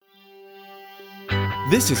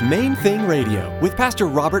This is Main Thing Radio with Pastor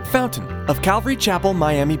Robert Fountain of Calvary Chapel,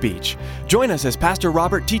 Miami Beach. Join us as Pastor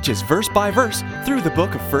Robert teaches verse by verse through the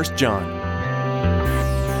book of 1 John.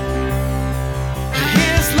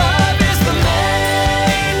 His love is the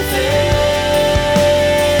main thing.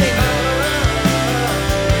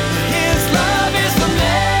 His love is the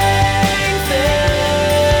main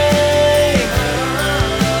thing.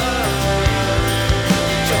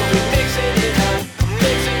 So we're mixing it up,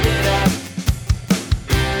 mixing it up.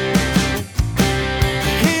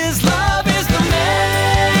 His love is the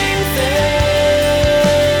main thing.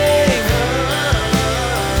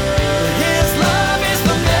 His love is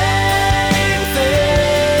the main thing.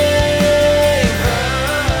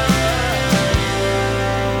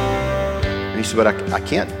 And he said, but I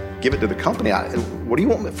can't give it to the company. What do you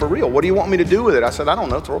want me, for real? What do you want me to do with it? I said, I don't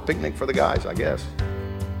know, throw a picnic for the guys, I guess.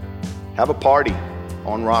 Have a party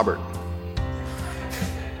on Robert.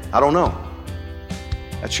 I don't know.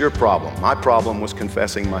 That's your problem. My problem was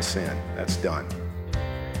confessing my sin. That's done.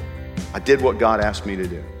 I did what God asked me to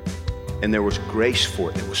do. And there was grace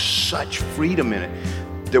for it. There was such freedom in it.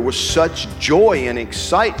 There was such joy and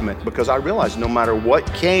excitement because I realized no matter what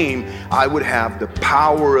came, I would have the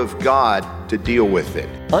power of God to deal with it.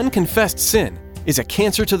 Unconfessed sin is a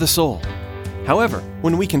cancer to the soul. However,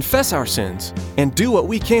 when we confess our sins and do what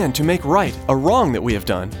we can to make right a wrong that we have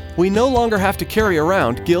done, we no longer have to carry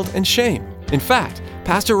around guilt and shame. In fact,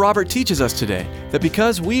 Pastor Robert teaches us today that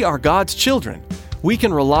because we are God's children, we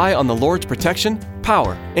can rely on the Lord's protection,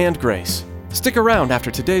 power, and grace. Stick around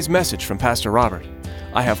after today's message from Pastor Robert.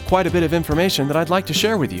 I have quite a bit of information that I'd like to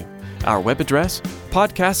share with you. Our web address,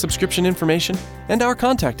 podcast subscription information, and our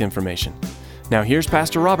contact information. Now here's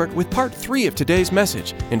Pastor Robert with part 3 of today's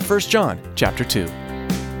message in 1 John chapter 2. His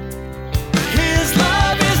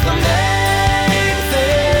love is the main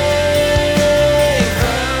thing.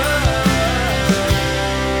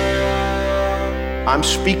 I'm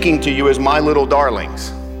speaking to you as my little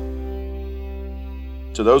darlings.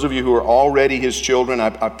 To those of you who are already His children,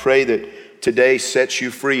 I pray that today sets you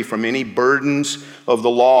free from any burdens of the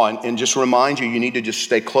law and just remind you need to just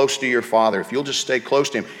stay close to your Father. If you'll just stay close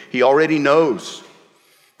to Him, He already knows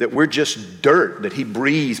that we're just dirt that He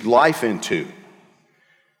breathed life into.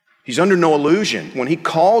 He's under no illusion. When He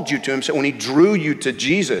called you to Himself, when He drew you to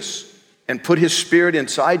Jesus and put His Spirit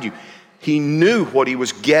inside you, He knew what He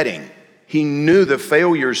was getting. He knew the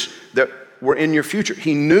failures that were in your future.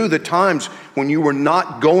 He knew the times when you were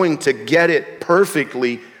not going to get it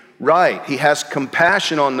perfectly right. He has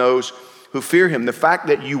compassion on those who fear Him. The fact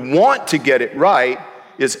that you want to get it right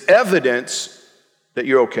is evidence that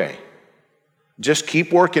you're okay. Just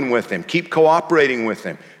keep working with Him. Keep cooperating with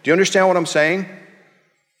Him. Do you understand what I'm saying?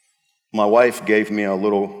 My wife gave me a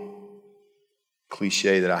little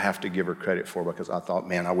cliche that I have to give her credit for because I thought,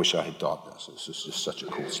 man, I wish I had thought this. This is just such a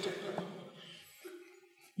cool statement.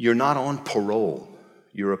 You're not on parole.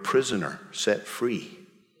 You're a prisoner set free.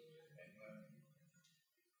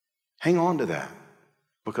 Hang on to that.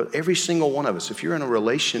 Because every single one of us, if you're in a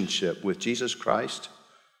relationship with Jesus Christ,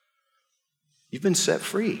 you've been set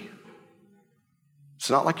free. It's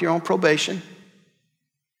not like you're on probation.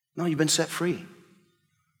 No, you've been set free.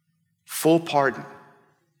 Full pardon.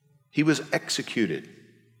 He was executed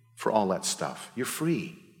for all that stuff. You're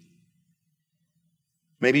free.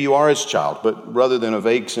 Maybe you are His child, but rather than a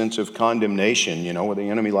vague sense of condemnation, where the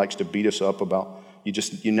enemy likes to beat us up about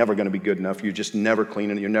you're never going to be good enough. You're just never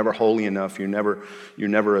clean enough. You're never holy enough. You're never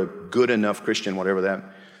a good enough Christian, whatever that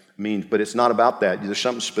means. But it's not about that. There's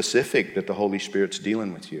something specific that the Holy Spirit's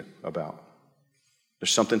dealing with you about.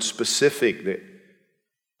 There's something specific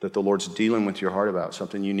that the Lord's dealing with your heart about,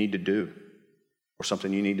 something you need to do or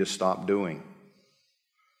something you need to stop doing.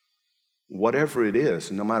 Whatever it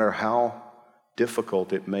is, no matter how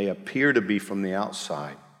difficult it may appear to be from the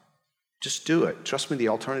outside, just do it. Trust me, the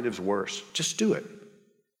alternative's worse. Just do it.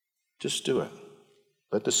 Just do it.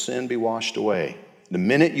 Let the sin be washed away. The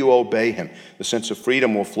minute you obey Him, the sense of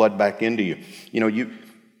freedom will flood back into you.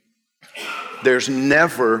 There's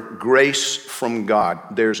never grace from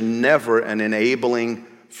God. There's never an enabling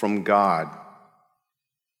from God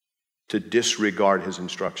to disregard His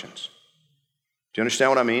instructions. Do you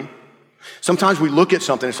understand what I mean? Sometimes we look at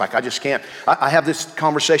something, it's like, I just can't. I have this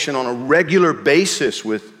conversation on a regular basis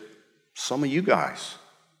with some of you guys.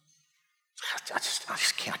 I just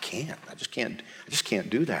can't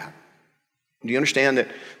do that. Do you understand that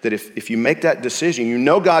if you make that decision,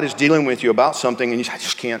 God is dealing with you about something and you say, I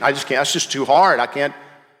just can't, that's just too hard, I can't.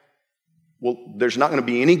 Well, there's not going to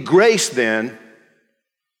be any grace then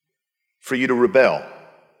for you to rebel,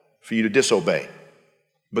 for you to disobey.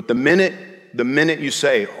 But the minute you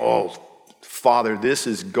say, oh, Father, this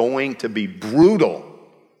is going to be brutal,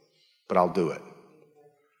 but I'll do it.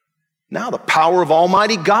 Now the power of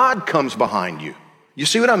Almighty God comes behind you. You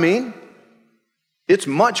see what I mean? It's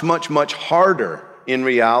much, much, much harder in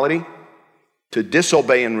reality to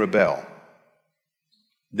disobey and rebel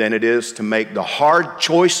than it is to make the hard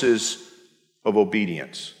choices of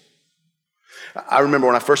obedience. I remember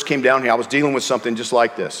when I first came down here, I was dealing with something just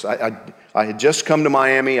like this. I had just come to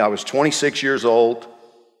Miami. I was 26 years old.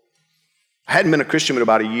 I hadn't been a Christian in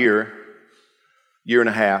about a year and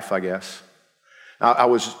a half, I guess. I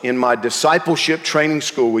was in my discipleship training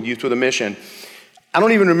school with Youth with a Mission. I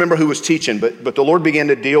don't even remember who was teaching, but the Lord began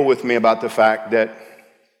to deal with me about the fact that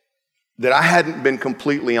I hadn't been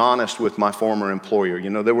completely honest with my former employer.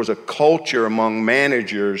 You know, there was a culture among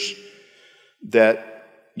managers that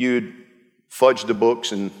you'd fudge the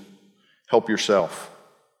books and help yourself.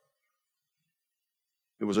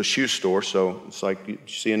 It was a shoe store, so it's like you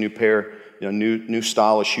see a new pair, new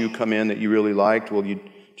style of shoe come in that you really liked. Well, you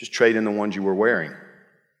just trade in the ones you were wearing,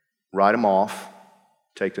 write them off,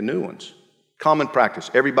 take the new ones. Common practice.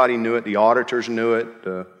 Everybody knew it. The auditors knew it.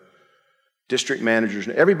 The district managers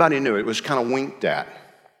knew it. Everybody knew it. It was kind of winked at.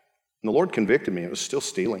 And the Lord convicted me. It was still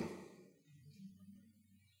stealing.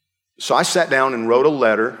 So I sat down and wrote a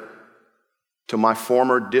letter to my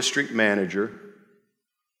former district manager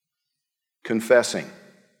confessing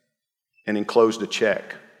and enclosed a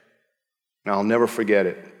check. Now, I'll never forget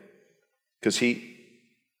it because he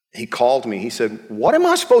called me. He said, "What am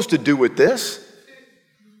I supposed to do with this?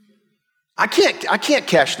 I can't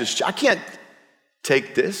cash this. I can't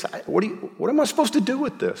take this. What am I supposed to do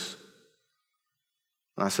with this?"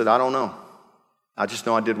 And I said, "I don't know. I just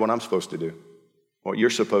know I did what I'm supposed to do. What you're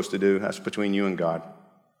supposed to do, that's between you and God.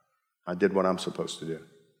 I did what I'm supposed to do."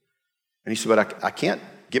 And he said, "But I can't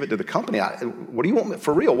give it to the company. What do you want me,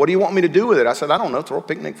 for real? What do you want me to do with it?" I said, "I don't know. Throw a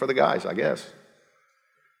picnic for the guys, I guess.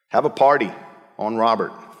 Have a party on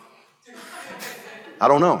Robert. I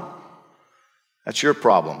don't know. That's your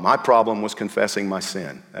problem. My problem was confessing my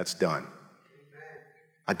sin. That's done.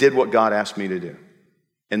 I did what God asked me to do.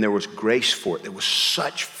 And there was grace for it. There was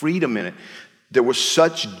such freedom in it. There was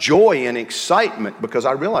such joy and excitement because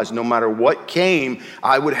I realized no matter what came,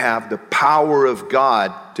 I would have the power of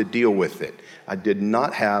God to deal with it. I did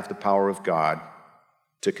not have the power of God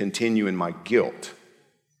to continue in my guilt,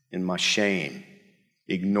 in my shame,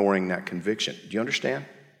 ignoring that conviction. Do you understand?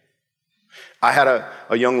 I had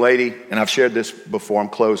a young lady, and I've shared this before, I'm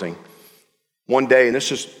closing. One day, and this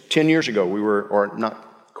is 10 years ago, or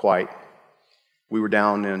not quite, we were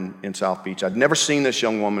down in South Beach. I'd never seen this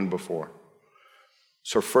young woman before.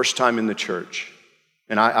 It's her first time in the church.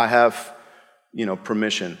 And I have,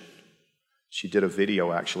 permission. She did a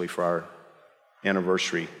video, actually, for our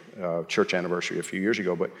anniversary, church anniversary a few years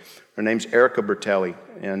ago. But her name's Erica Bertelli.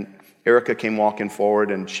 And Erica came walking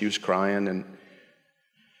forward, and she was crying, and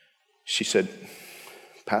she said,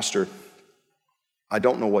 "Pastor, I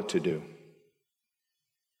don't know what to do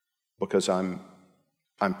because I'm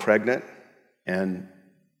pregnant and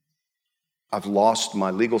I've lost my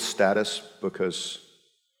legal status because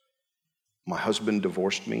my husband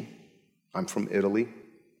divorced me. I'm from Italy,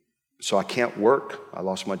 so I can't work. I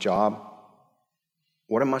lost my job.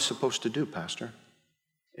 What am I supposed to do, Pastor?"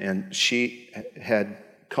 And she had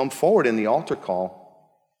come forward in the altar call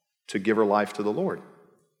to give her life to the Lord.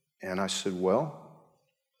 And I said, "Well,"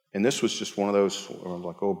 and this was just one of those where I'm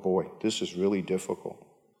like, "Oh boy, this is really difficult."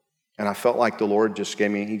 And I felt like the Lord just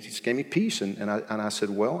gave me peace. And I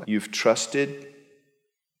said, "Well, you've trusted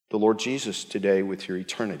the Lord Jesus today with your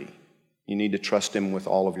eternity. You need to trust him with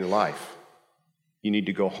all of your life. You need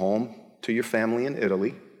to go home to your family in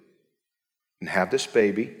Italy and have this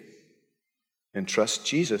baby and trust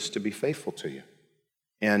Jesus to be faithful to you."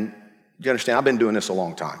 And you understand, I've been doing this a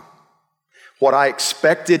long time. What I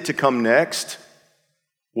expected to come next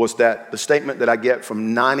was that the statement that I get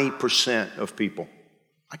from 90% of people,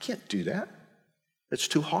 "I can't do that. It's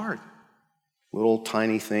too hard." Little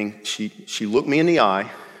tiny thing. She looked me in the eye.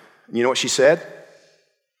 And you know what she said?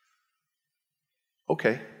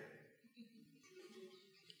 "Okay."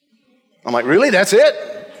 I'm like, "Really? That's it?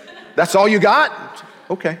 That's all you got?"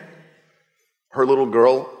 "Okay." Her little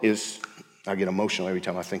girl I get emotional every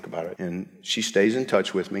time I think about it. And she stays in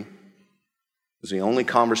touch with me. It was the only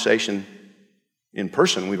conversation in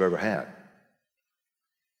person we've ever had.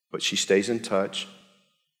 But she stays in touch.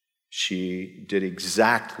 She did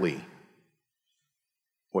exactly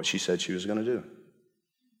what she said she was going to do.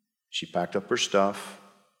 She packed up her stuff,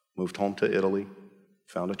 moved home to Italy,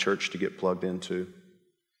 found a church to get plugged into,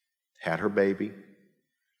 had her baby,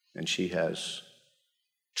 and she has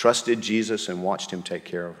trusted Jesus and watched him take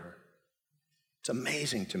care of her. It's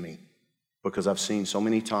amazing to me because I've seen so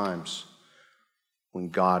many times when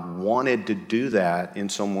God wanted to do that in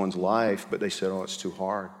someone's life, but they said, oh, it's too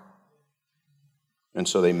hard. And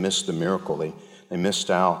so they missed the miracle. They missed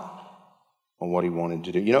out on what he wanted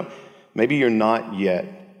to do. You know, maybe you're not yet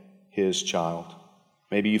his child.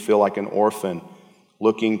 Maybe you feel like an orphan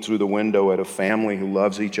looking through the window at a family who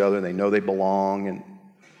loves each other. They know they belong, and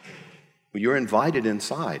you're invited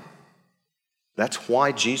inside. That's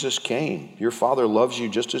why Jesus came. Your Father loves you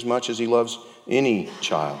just as much as he loves any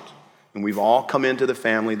child. And we've all come into the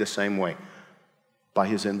family the same way, by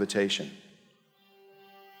his invitation.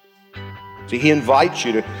 See, he invites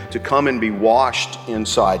you to come and be washed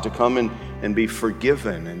inside, to come and be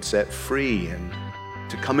forgiven and set free, and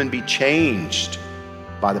to come and be changed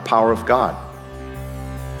by the power of God.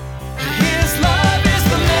 His love is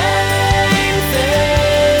the main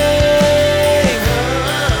thing.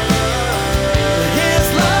 His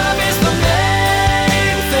love is the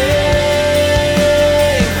main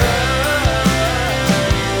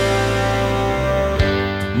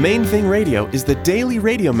thing. Main Thing Radio is the daily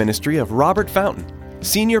radio ministry of Robert Fountain,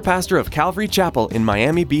 senior pastor of Calvary Chapel in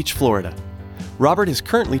Miami Beach, Florida. Robert is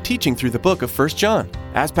currently teaching through the book of 1 John.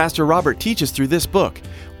 As Pastor Robert teaches through this book,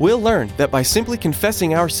 we'll learn that by simply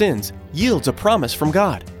confessing our sins yields a promise from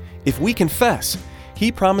God. If we confess,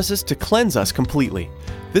 he promises to cleanse us completely.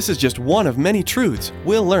 This is just one of many truths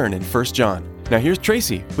we'll learn in 1 John. Now here's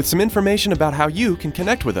Tracy with some information about how you can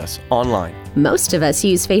connect with us online. Most of us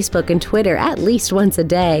use Facebook and Twitter at least once a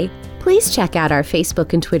day. Please check out our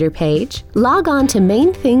Facebook and Twitter page. Log on to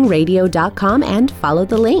mainthingradio.com and follow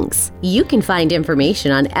the links. You can find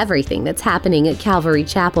information on everything that's happening at Calvary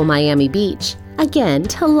Chapel, Miami Beach. Again,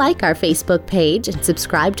 to like our Facebook page and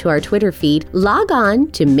subscribe to our Twitter feed, log on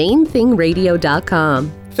to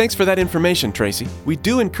mainthingradio.com. Thanks for that information, Tracy. We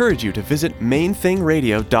do encourage you to visit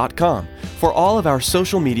mainthingradio.com for all of our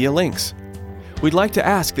social media links. We'd like to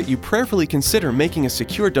ask that you prayerfully consider making a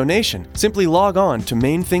secure donation. Simply log on to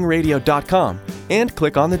mainthingradio.com and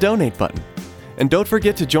click on the donate button. And don't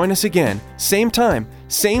forget to join us again, same time,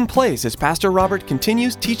 same place as Pastor Robert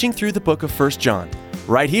continues teaching through the book of 1 John,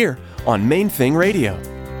 right here on Main Thing Radio.